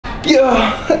Yo,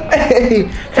 hey,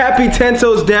 happy 10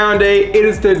 Toes Down Day. It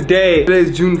is the day. Today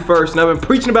is June 1st, and I've been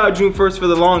preaching about June 1st for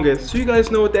the longest. So you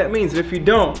guys know what that means, and if you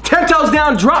don't, 10 Toes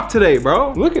Down dropped today,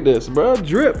 bro. Look at this, bro.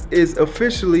 Drip is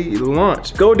officially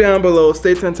launched. Go down below,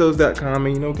 stay10toes.com,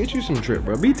 and you know, get you some drip,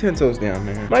 bro. Be 10 Toes Down,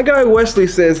 man. My guy Wesley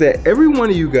says that every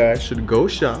one of you guys should go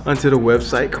shop until the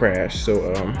website crashed.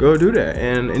 So go do that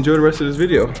and enjoy the rest of this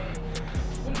video.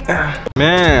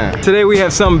 Man, today we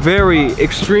have something very,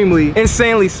 extremely,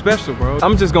 insanely special, bro.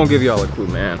 I'm just gonna give y'all a clue,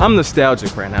 man. I'm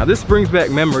nostalgic right now. This brings back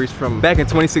memories from back in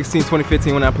 2016,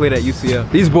 2015 when I played at UCF.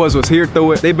 These boys was here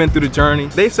through it. They've been through the journey.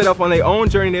 They set off on their own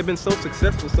journey. They've been so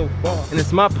successful so far. And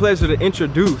it's my pleasure to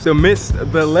introduce the myths,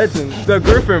 the legends, the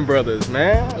Griffin brothers,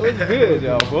 man. What's good,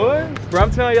 y'all, boys? Bro,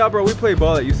 I'm telling y'all, bro, we play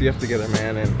ball at UCF together,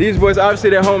 man. And these boys,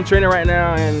 obviously, they're home training right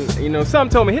now. And, you know,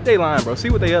 something told me, hit their line, bro. See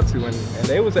what they up to. And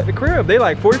they was at the crib. They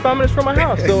like 45 minutes from my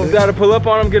house. So you gotta pull up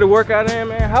on them, get a workout in,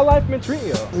 man. How life been treating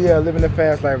y'all? Yeah, living the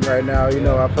fast life right now. You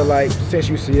know, I feel like since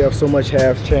UCF, so much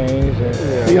has changed.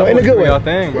 And, you know, in a good way. Y'all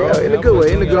thing, bro. Yeah, in a good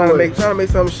way. In a good way. Trying to make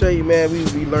something straight, man.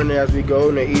 We learning as we go,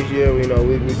 and each year, you know,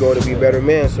 we go to be better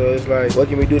men. So it's like, what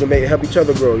can we do to help each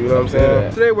other grow? You know what I'm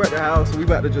saying? Today we're at the house. We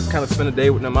about to just kind of spend a day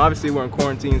with them. Obviously we're in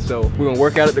quarantine, so we're gonna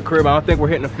work out at the crib. I don't think we're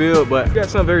hitting the field, but we got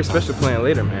something very special planned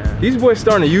later, man. These boys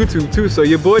starting a YouTube too, so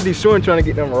your boy Deestroying trying to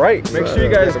get them right. Make sure you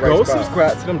guys go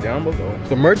subscribe to them down below.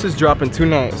 The merch is dropping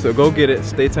tonight, so go get it.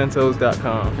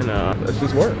 Stay10toes.com, and let's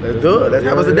just work. Let's do it. Let's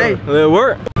have us a day. Let's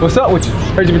work. What's up with you?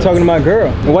 Heard you been talking to my girl.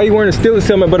 And why you wearing a Steelers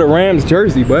helmet but a Rams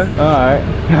jersey, bud? All right,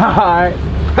 all right,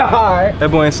 all right.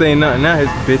 That boy ain't saying nothing now. His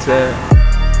bitch ass.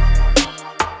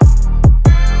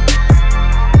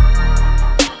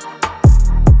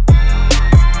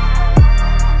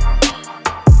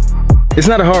 It's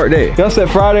not a hard day. Y'all said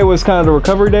Friday was kind of the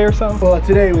recovery day or something? Well,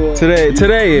 today was.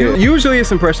 Today is. Usually it's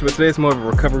some pressure, but today's more of a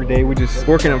recovery day. We're just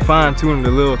working and fine tuning the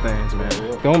little things, man.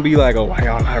 Don't be like, oh, why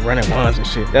y'all not running ones and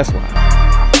shit. That's why.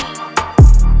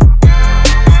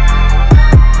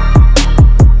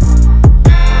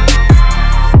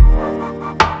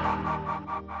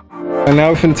 And now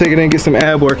we're finna take it in and get some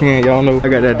ab working in. Y'all know I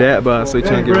got that dad bod, so you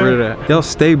trying to get rid of that. Y'all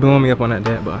stay blowing me up on that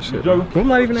dad bod shit. I'm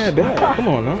not even that bad. Come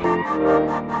on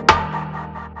now.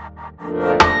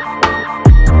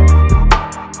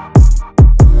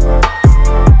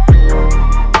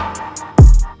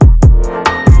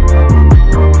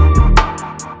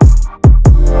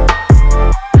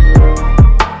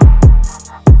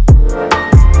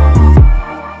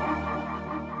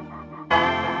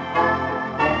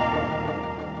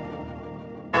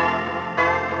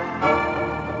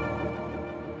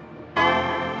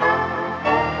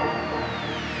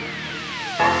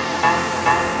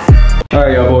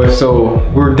 Alright y'all boys, so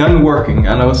we're done working.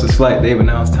 I know it's a slight day, but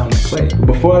now it's time to play. But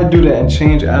before I do that and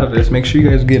change out of this, make sure you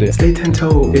guys get it. Stay 10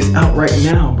 Toes. It's out right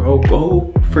now, bro.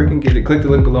 Go freaking get it. Click the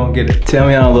link below and get it. Tell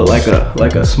me I don't look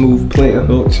like a smooth player.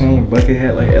 Gold chain, bucket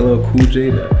hat like LL Cool J,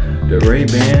 the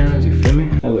Ray-Bans, you feel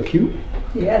me? I look cute.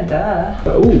 Yeah, duh.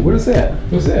 Ooh, what is that?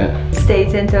 What's that?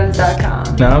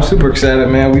 Stay10toes.com. Now I'm super excited,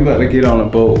 man. We about to get on a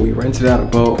boat. We rented out a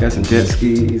boat, got some jet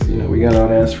skis. You know, we got all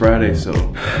that. It's Friday, so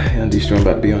young Deestroying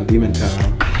about to be on demon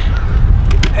time.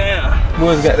 Damn.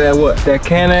 Boys got that what? That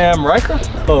Can-Am Riker?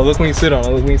 Oh, look when you sit on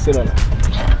it. Look when you sit on it.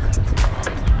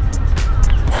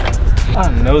 I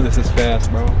know this is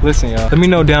fast, bro. Listen, y'all. Let me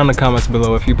know down in the comments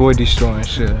below if your boy Deestroying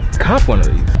should cop one of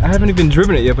these. I haven't even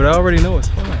driven it yet, but I already know it's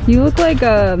fun. You look like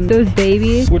those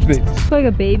babies. Which babies? You look like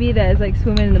a baby that is like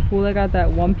swimming in the pool that got that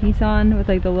one piece on with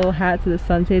like the little hat so the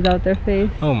sun stays out their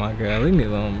face. Oh my God, leave me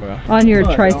alone, bro. On your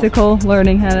tricycle,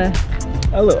 learning how to.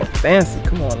 A little fancy,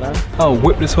 come on now. I'll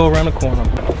whip this hole around the corner.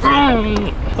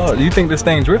 Oh, do you think this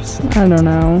thing drifts? I don't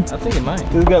know. I think it might.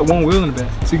 It's got one wheel in the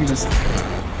back, so you can just.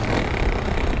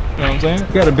 You know what I'm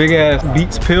saying? Got a big ass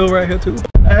Beats pill right here too.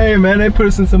 Hey man, they put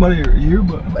us in somebody's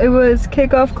yearbook. It was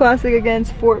kickoff classic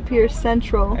against Fort Pierce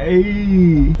Central. Hey,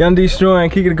 young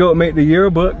Deestroying, Kiki the Goat make the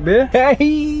yearbook there. Hey,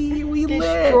 we lit.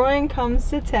 Deestroying comes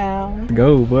to town.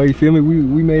 Go, boy, you feel me?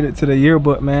 We made it to the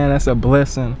yearbook, man. That's a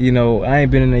blessing. You know, I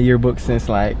ain't been in the yearbook since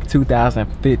like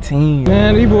 2015.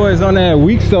 Man, these boys on that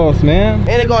weak sauce, man.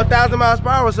 And they go 1,000 miles per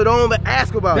hour, so don't even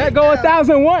ask about it. That go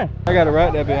 1,001. I gotta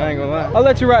ride that bit, I ain't gonna lie. I'll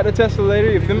let you ride the Tesla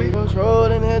later, you feel me?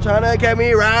 Controlling and trying to get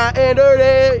me right and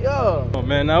dirty, yo. Oh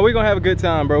man, now we're gonna have a good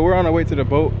time, bro. We're on our way to the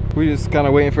boat. We just kind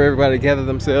of waiting for everybody to gather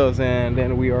themselves, and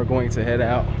then we are going to head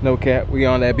out. No cap, we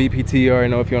on that BPT. You already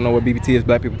know, if you don't know what BPT is,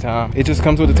 Black People Time. It just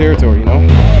comes with the territory, you know?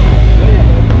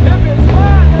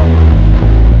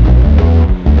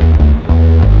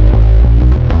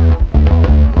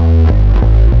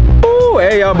 Ooh,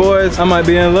 Hey y'all boys, I might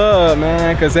be in love,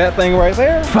 man, cause that thing right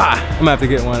there, I'm gonna have to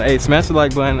get one. Hey, smash the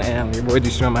like button, and your boy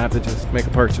Deestroying might have to just make a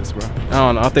purchase, bro. I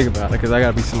don't know, I'll think about it, cause I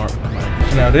gotta be smart with my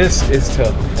money. Now this is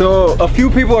tough. So a few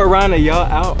people are riding a yacht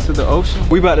out to the ocean.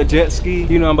 We about to jet ski.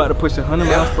 You know I'm about to push 100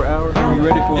 miles per hour. Are you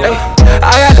ready for it?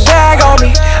 I got the bag on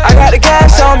me, I got the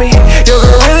gas on me. Your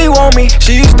girl really want me,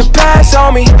 she used to pass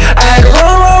on me. I had to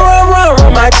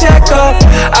run my check up.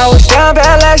 I was down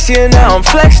bad last year, now I'm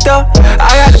flexed up.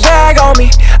 I got the bag on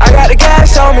me, I got the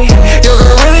gas on me. Your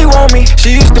girl really want me,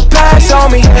 she used to pass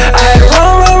on me. I had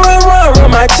to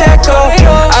run my check up.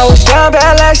 I was down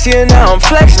bad last year, now I'm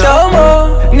flexed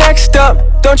up. Next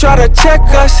up, don't try to check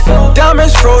us.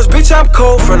 Diamonds froze, bitch, I'm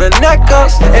cold from the neck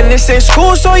up. And this ain't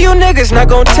school, so you niggas not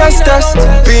gon' test us.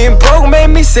 Being broke made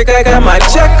me sick, I got my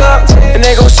checkup. And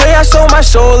they gon' say I sold my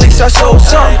soul, at least I sold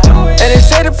something. And they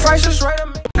say the price is right.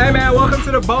 Hey man, welcome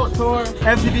to the boat tour.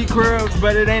 FTD cribs,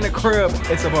 but it ain't a crib,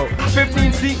 it's a boat.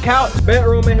 15-seat couch,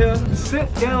 bedroom in here.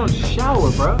 Sit down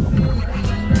shower, bro.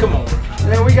 Come on.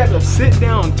 Man, we got the sit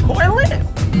down toilet.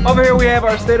 Over here we have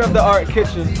our state-of-the-art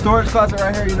kitchen. Storage closet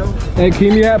right here, you know. Hey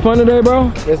Keem, you had fun today,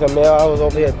 bro? Listen, man, I was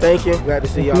over here thinking. Glad to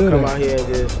see y'all come out here and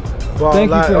just ball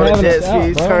Thank out you for on the having jet us out,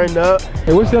 skis, bro. turned up.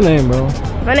 Hey, what's your name, bro?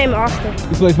 My name is Austin.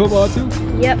 You play football too?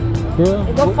 Yep.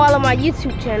 Bro, Go follow my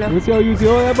YouTube channel. what's your YouTube?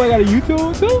 Oh, that boy got a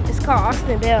YouTube too? It's called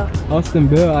Austin Bell. Austin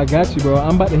Bill, I got you, bro.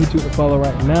 I'm about to hit you with a follow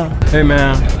right now. Hey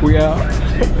man, we out.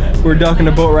 We're docking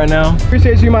the boat right now.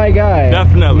 Appreciate you, my guy.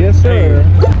 Definitely. Yes, sir.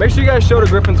 Make sure you guys show the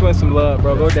Griffin twins some love,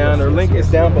 bro. Go down. Their link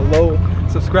is down below.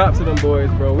 Subscribe to them boys,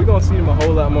 bro. We're gonna see them a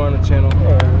whole lot more on the channel.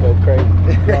 Go crazy.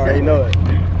 I already know it.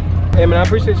 Hey man, I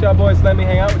appreciate y'all boys letting me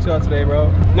hang out with y'all today,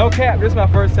 bro. No cap, this is my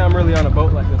first time really on a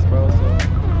boat like this, bro. So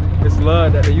it's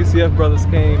love that the UCF brothers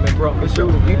came and brought me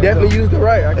shooting. You definitely used it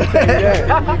right. I can tell you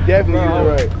that. You definitely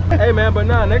used it right. Hey man, but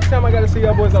nah, next time I gotta see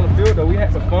y'all boys on the field though. We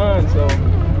had some fun, so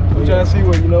I'm trying to see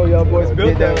what y'all boys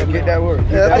built down. Get that work.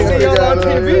 I see y'all on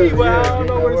TV, but I don't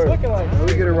know what it's looking like.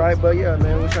 We get it right, but yeah,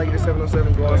 man, we're trying to get the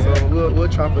 7-on-7 going, so we'll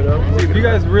chop it up. See, if you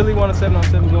guys really want a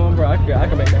 7-on-7 going, bro, I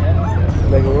can make that happen.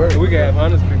 Make it work. We can have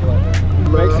hundreds of people like that.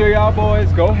 Make sure y'all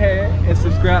boys go ahead and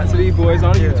subscribe to these boys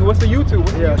on YouTube. What's the YouTube?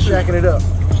 Shacking it up.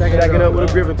 Shacking it up with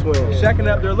the Griffin twins. Shacking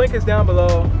up. Their link is down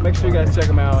below. Make sure you guys check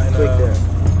them out. And Click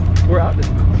that. we're out this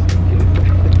week.